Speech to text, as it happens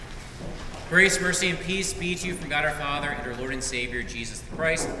Grace, mercy, and peace be to you from God our Father and our Lord and Savior, Jesus the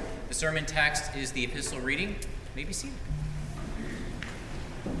Christ. The sermon text is the epistle reading. You may be seated.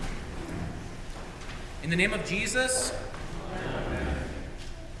 In the name of Jesus, amen.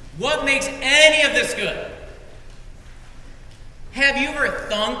 What makes any of this good? Have you ever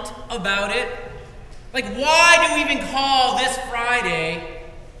thunked about it? Like, why do we even call this Friday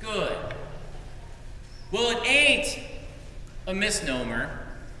good? Well, it ain't a misnomer.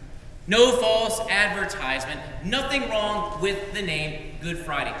 No false advertisement. Nothing wrong with the name Good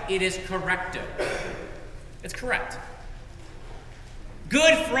Friday. It is correcto. It's correct.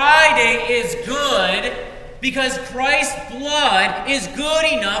 Good Friday is good because Christ's blood is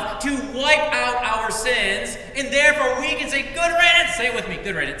good enough to wipe out our sins, and therefore we can say, good riddance. Say it with me,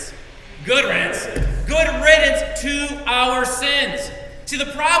 good riddance. Good riddance. Good riddance to our sins. See, the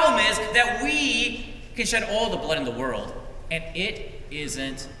problem is that we can shed all the blood in the world, and it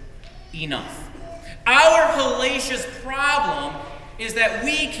isn't enough. Our hellacious problem is that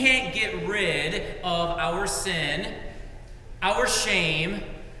we can't get rid of our sin, our shame,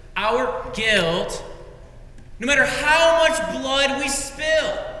 our guilt, no matter how much blood we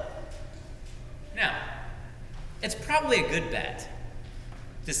spill. Now, it's probably a good bet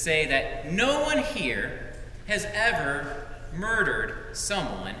to say that no one here has ever murdered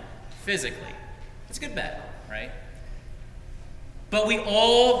someone physically. It's a good bet, right? But we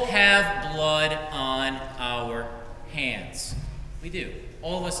all have blood on our hands. We do.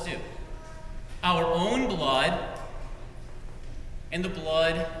 All of us do. Our own blood and the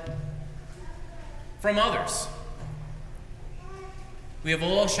blood from others. We have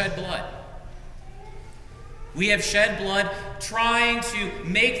all shed blood. We have shed blood trying to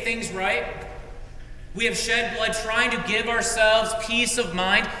make things right. We have shed blood trying to give ourselves peace of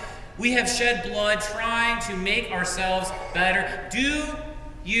mind. We have shed blood trying to make ourselves better. Do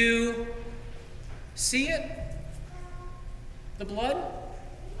you see it? The blood?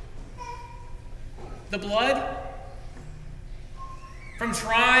 The blood? From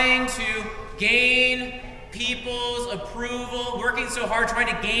trying to gain people's approval, working so hard trying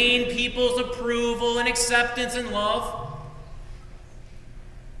to gain people's approval and acceptance and love.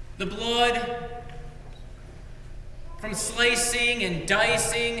 The blood from slicing and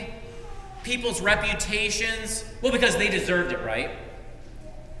dicing people's reputations, well, because they deserved it, right?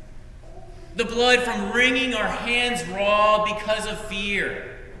 The blood from wringing our hands raw because of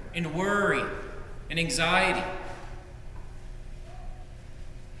fear and worry and anxiety.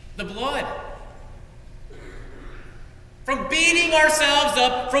 The blood from beating ourselves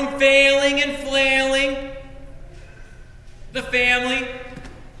up, from failing and flailing. The family,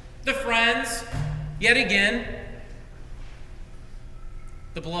 the friends, yet again,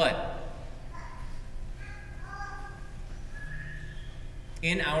 the blood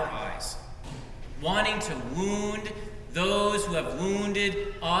in our eyes, wanting to wound those who have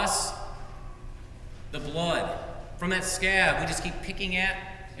wounded us. The blood from that scab we just keep picking at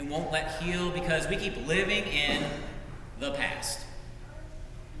and won't let heal because we keep living in the past.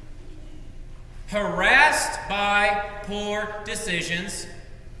 Harassed by poor decisions,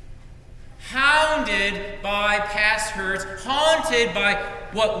 hounded by past hurts, haunted by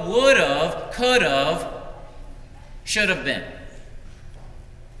what would have, could have, should have been.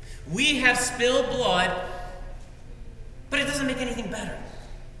 We have spilled blood, but it doesn't make anything better.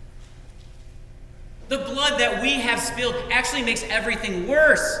 The blood that we have spilled actually makes everything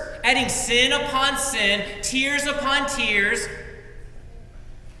worse, adding sin upon sin, tears upon tears,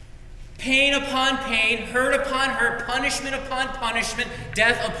 pain upon pain, hurt upon hurt, punishment upon punishment,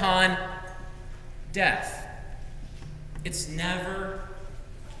 death upon death. It's never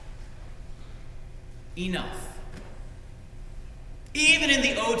enough. Even in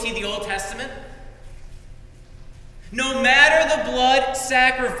the OT, the Old Testament, no matter the blood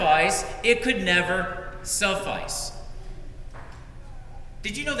sacrifice, it could never suffice.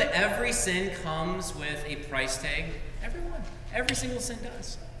 Did you know that every sin comes with a price tag? Everyone. Every single sin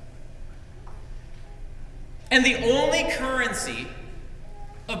does. And the only currency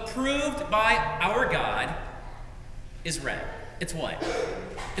approved by our God is red. It's what?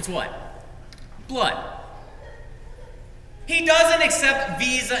 It's what? Blood. He doesn't accept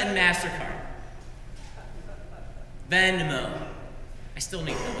Visa and MasterCard. Venmo. I still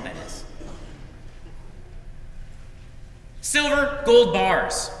need to know what that is. Silver, gold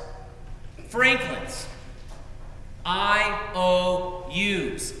bars. Franklin's.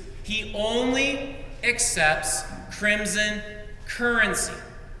 IOUs. He only accepts crimson currency.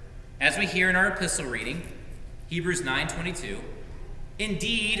 As we hear in our epistle reading, Hebrews 9:22,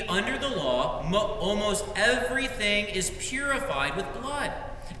 indeed, under the law, almost everything is purified with blood.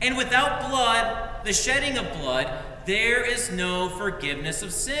 And without blood, the shedding of blood, there is no forgiveness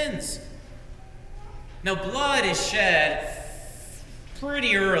of sins. Now, blood is shed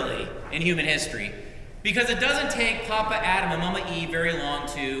pretty early in human history because it doesn't take Papa Adam and Mama Eve very long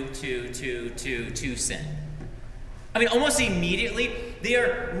to sin. I mean, almost immediately, they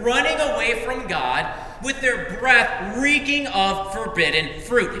are running away from God with their breath reeking of forbidden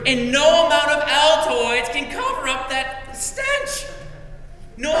fruit. And no amount of Altoids can cover up that stench.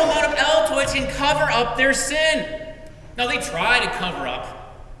 No amount of Altoids can cover up their sin. Now, they try to cover up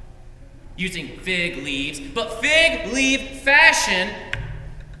using fig leaves, but fig leaf fashion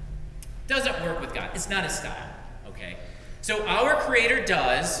doesn't work with God. It's not his style, okay? So our Creator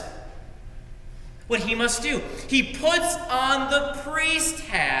does what he must do. He puts on the priest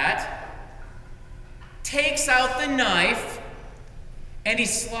hat, takes out the knife, and he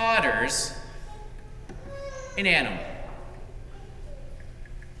slaughters an animal.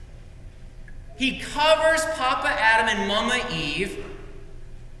 He covers Papa Adam and Mama Eve.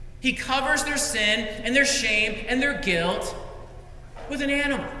 He covers their sin and their shame and their guilt with an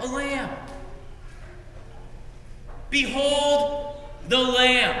animal, a lamb. Behold the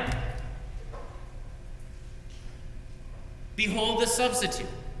lamb. Behold the substitute,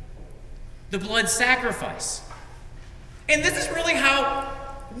 the blood sacrifice. And this is really how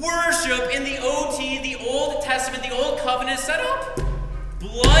worship in the OT, the Old Testament, the Old Covenant is set up.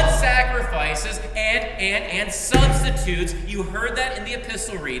 Blood sacrifices and substitutes. You heard that in the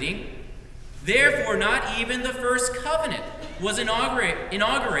epistle reading. Therefore, not even the first covenant was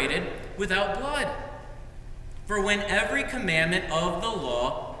inaugurated without blood. For when every commandment of the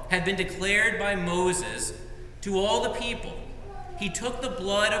law had been declared by Moses to all the people, he took the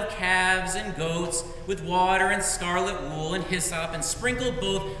blood of calves and goats with water and scarlet wool and hyssop and sprinkled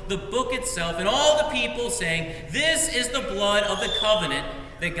both the book itself and all the people, saying, "This is the blood of the covenant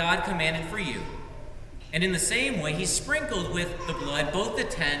that God commanded for you." And in the same way, he sprinkled with the blood both the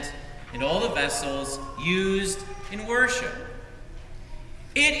tent and all the vessels used in worship.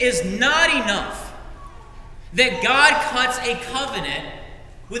 It is not enough that God cuts a covenant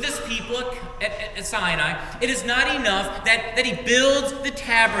with his people at Sinai. It is not enough that he builds the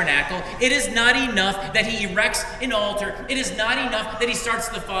tabernacle. It is not enough that he erects an altar. It is not enough that he starts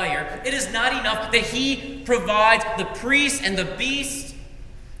the fire. It is not enough that he provides the priest and the beast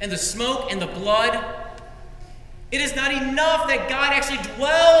and the smoke and the blood. It is not enough that God actually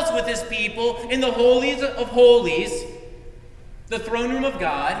dwells with his people in the holies of holies, the throne room of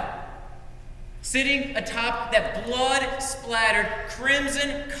God, sitting atop that blood-splattered,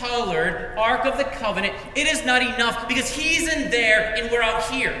 crimson-colored Ark of the Covenant. It is not enough because he's in there and we're out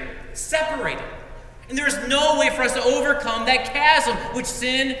here, separated. And there is no way for us to overcome that chasm which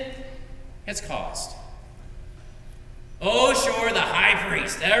sin has caused. Oh, sure, the high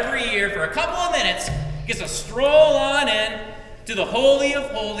priest every year for a couple of minutes gets to stroll on in to the Holy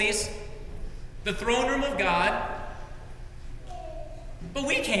of Holies, the throne room of God. But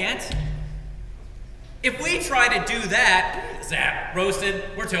we can't. If we try to do that, zap,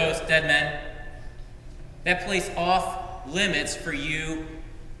 roasted, we're toast, dead men. That place off limits for you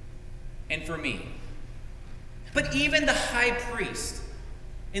and for me. But even the high priest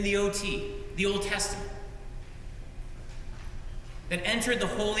in the OT, the Old Testament, that entered the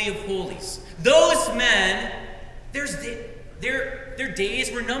Holy of Holies, those men, their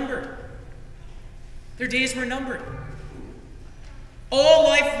days were numbered. Their days were numbered. All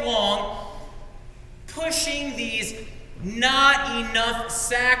life long, pushing these not enough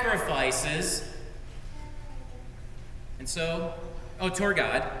sacrifices. And so, toward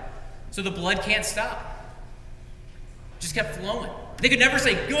God. So the blood can't stop. Just kept flowing. They could never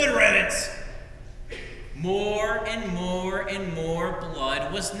say, "Good riddance." More and more and more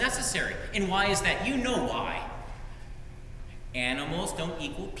blood was necessary. And why is that? You know why. Animals don't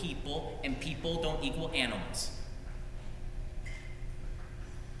equal people, and people don't equal animals.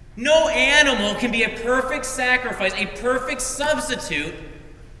 No animal can be a perfect sacrifice, a perfect substitute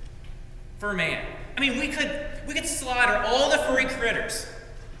for man. I mean, we could slaughter all the furry critters,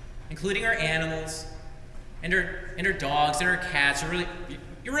 including our animals and our dogs and our cats.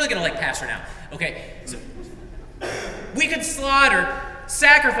 You're really gonna like Pastor now, okay? So we could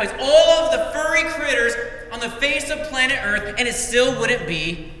sacrifice all of the furry critters on the face of planet Earth, and it still wouldn't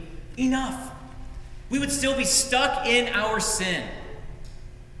be enough. We would still be stuck in our sin,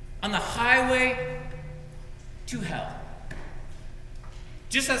 on the highway to hell.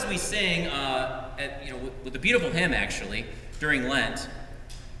 Just as we sing, with a beautiful hymn actually during Lent,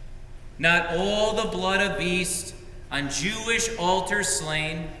 "Not all the blood of beast on Jewish altars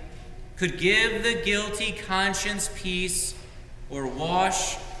slain could give the guilty conscience peace or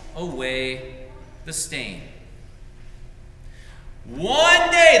wash away the stain.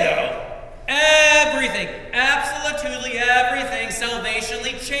 One day, though, everything, absolutely everything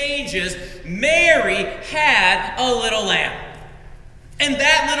salvationally changes. Mary had a little lamb. And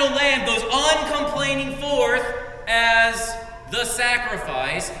that little lamb goes uncomplaining forth as the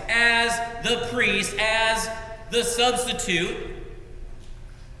sacrifice, as the priest, as the substitute.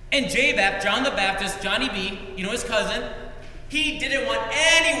 And J-Bap, John the Baptist, Johnny B, his cousin, he didn't want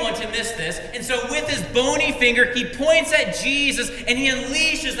anyone to miss this. And so with his bony finger, he points at Jesus and he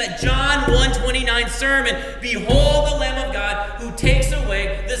unleashes that John 1:29 sermon. Behold the Lamb of God who takes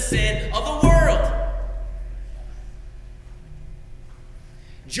away the sin of the world.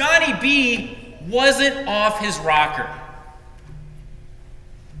 Johnny B wasn't off his rocker.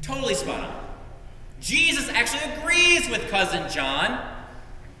 Totally spot on. Jesus actually agrees with cousin John,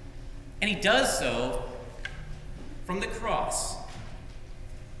 and he does so from the cross.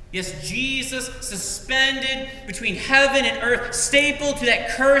 Yes, Jesus, suspended between heaven and earth, stapled to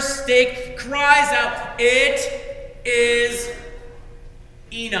that cursed stake, cries out, "It is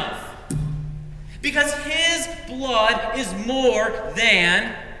enough." Because his blood is more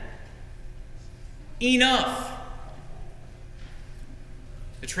than enough.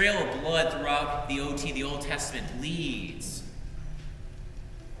 The trail of blood throughout the OT, the Old Testament, leads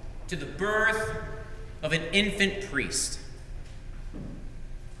to the birth of an infant priest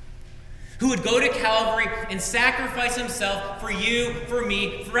who would go to Calvary and sacrifice himself for you, for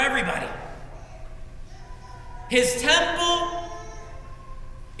me, for everybody. His temple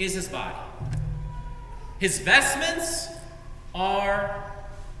is his body. His vestments are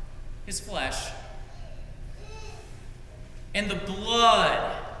his flesh. And the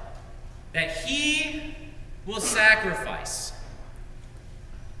blood that he will sacrifice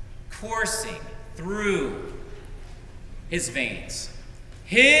coursing through his veins.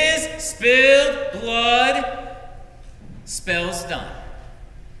 His spilled blood spells done.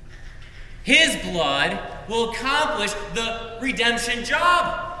 His blood will accomplish the redemption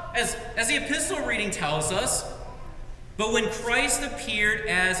job. As the epistle reading tells us, but when Christ appeared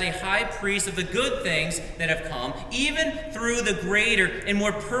as a high priest of the good things that have come, even through the greater and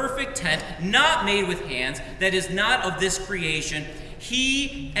more perfect tent, not made with hands, that is not of this creation,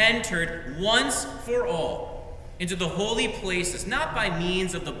 he entered once for all into the holy places, not by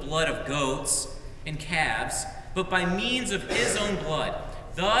means of the blood of goats and calves, but by means of his own blood,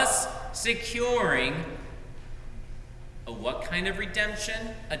 thus securing what kind of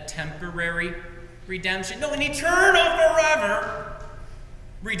redemption? A temporary redemption? No, an eternal, forever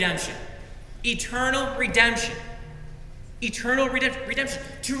redemption. Eternal redemption. Eternal redemption.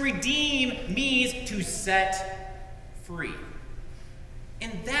 To redeem means to set free.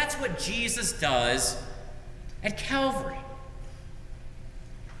 And that's what Jesus does at Calvary.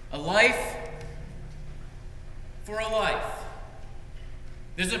 A life for a life.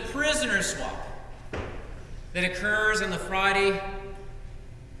 There's a prisoner swap that occurs on the Friday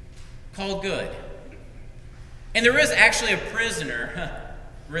called Good. And there is actually a prisoner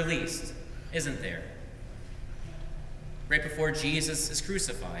released, isn't there? Right before Jesus is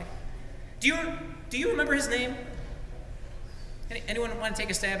crucified. Do you remember his name? Anyone want to take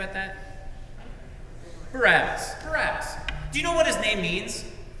a stab at that? Barabbas. Barabbas. Do you know what his name means?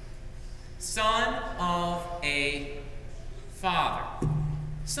 Son of a father.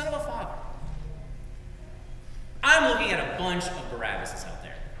 Son of a father. I'm looking at a bunch of Barabbases out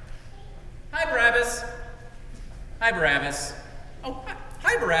there. Hi, Barabbas. Hi, Barabbas. Oh,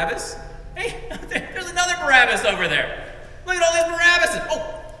 hi, Barabbas. Hey, there's another Barabbas over there. Look at all these Barabbases.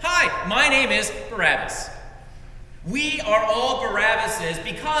 Oh, hi, my name is Barabbas. We are all Barabbases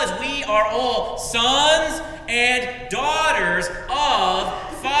because we are all sons and daughters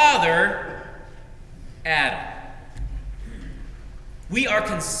of Father Adam. We are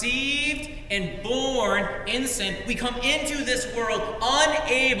conceived and born in sin. We come into this world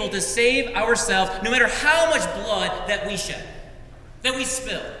unable to save ourselves, no matter how much blood that we shed, that we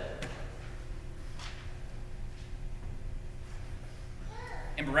spill.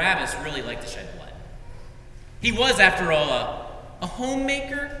 And Barabbas really liked to shed blood. He was, after all, a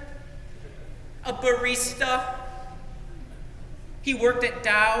homemaker, a barista. He worked at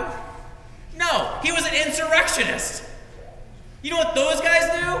Dow. No, he was an insurrectionist. You know what those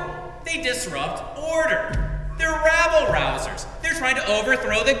guys do? They disrupt order. They're rabble-rousers. They're trying to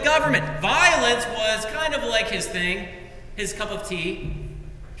overthrow the government. Violence was kind of like his thing, his cup of tea.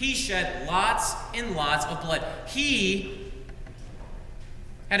 He shed lots and lots of blood. He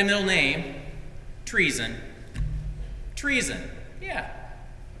had a middle name, Treason. Treason. Yeah,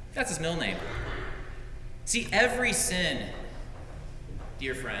 that's his middle name. See, every sin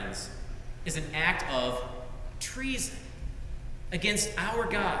dear friends, is an act of treason against our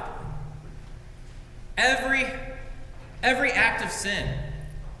God. Every act of sin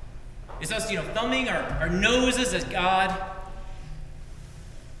is us, thumbing our noses at God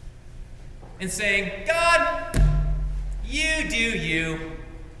and saying, God, you do you.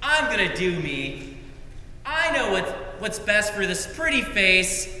 I'm going to do me. I know what's best for this pretty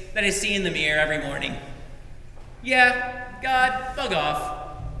face that I see in the mirror every morning. Yeah, God, bug off.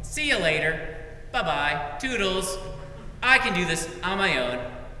 See you later. Bye-bye. Toodles. I can do this on my own.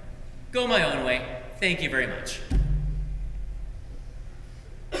 Go my own way. Thank you very much.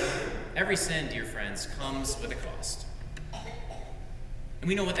 Every sin, dear friends, comes with a cost. And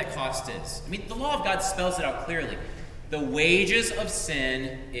we know what that cost is. The law of God spells it out clearly. The wages of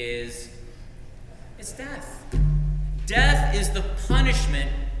sin is death. Death is the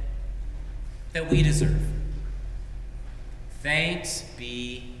punishment that we deserve. Thanks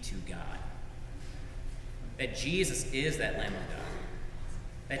be to God that Jesus is that Lamb of God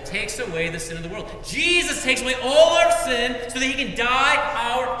that takes away the sin of the world. Jesus takes away all our sin so that he can die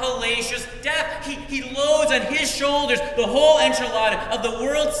our hellacious death. He loads on his shoulders the whole enchilada of the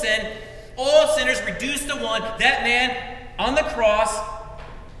world's sin, all sinners reduced to one. That man on the cross,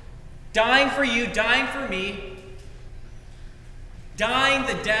 dying for you, dying for me, dying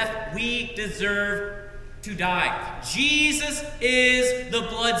the death we deserve to die. Jesus is the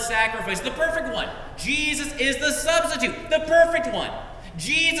blood sacrifice, the perfect one. Jesus is the substitute, the perfect one.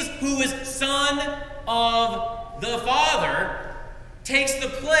 Jesus, who is Son of the Father, takes the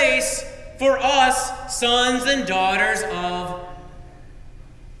place for us, sons and daughters of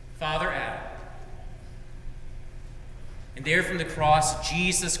Father Adam. And there from the cross,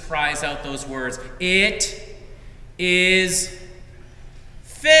 Jesus cries out those words, "It is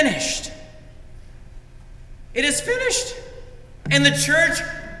finished." It is finished. And the church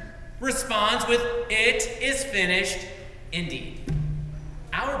responds with, "It is finished indeed."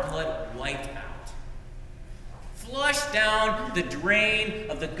 Our blood wiped out. Flushed down the drain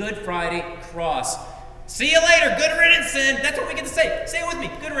of the Good Friday cross. See you later, good riddance, sin. That's what we get to say. Say it with me,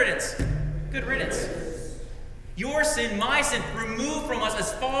 good riddance. Good riddance. Your sin, my sin, removed from us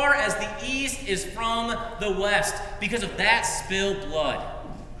as far as the east is from the west because of that spilled blood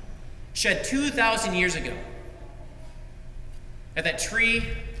shed 2,000 years ago at that tree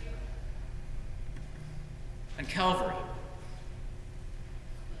on Calvary.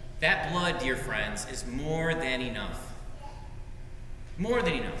 That blood, dear friends, is more than enough. More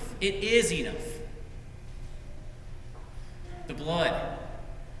than enough. It is enough. The blood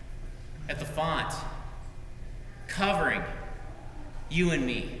at the font, covering you and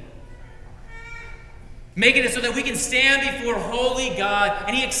me. Making it so that we can stand before holy God,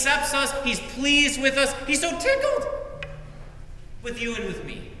 and he accepts us, he's pleased with us, he's so tickled with you and with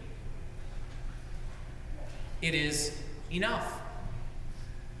me. It is enough.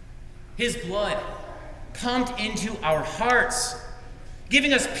 His blood pumped into our hearts,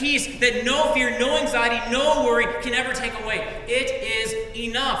 giving us peace that no fear, no anxiety, no worry can ever take away. It is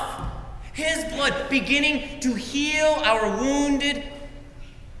enough. His blood beginning to heal our wounded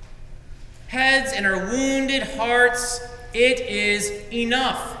heads and our wounded hearts. It is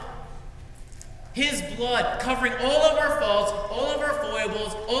enough. His blood covering all of our faults, all of our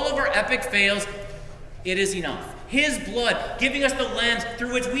foibles, all of our epic fails. It is enough. His blood giving us the lens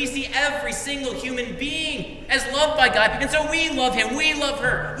through which we see every single human being as loved by God. And so we love him, we love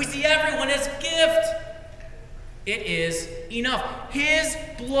her. We see everyone as gift. It is enough. His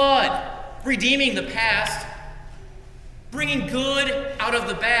blood redeeming the past, bringing good out of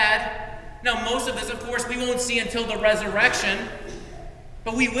the bad. Now, most of this, of course, we won't see until the resurrection,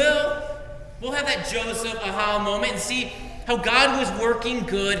 but we will. We'll have that Joseph aha moment and see how God was working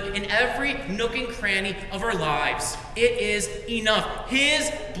good in every nook and cranny of our lives. It is enough.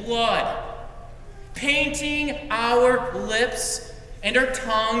 His blood painting our lips and our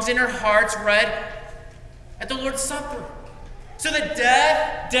tongues and our hearts red at the Lord's Supper. So that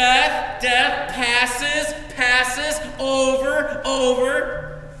death passes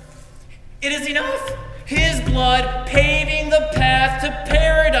over. It is enough. His blood paving the path to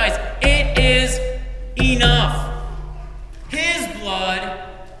paradise. It is enough. His blood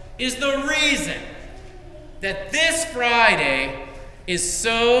is the reason that this Friday is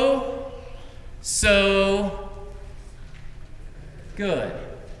so good.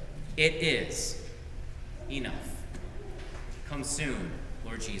 It is enough. Come soon,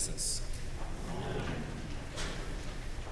 Lord Jesus. Amen.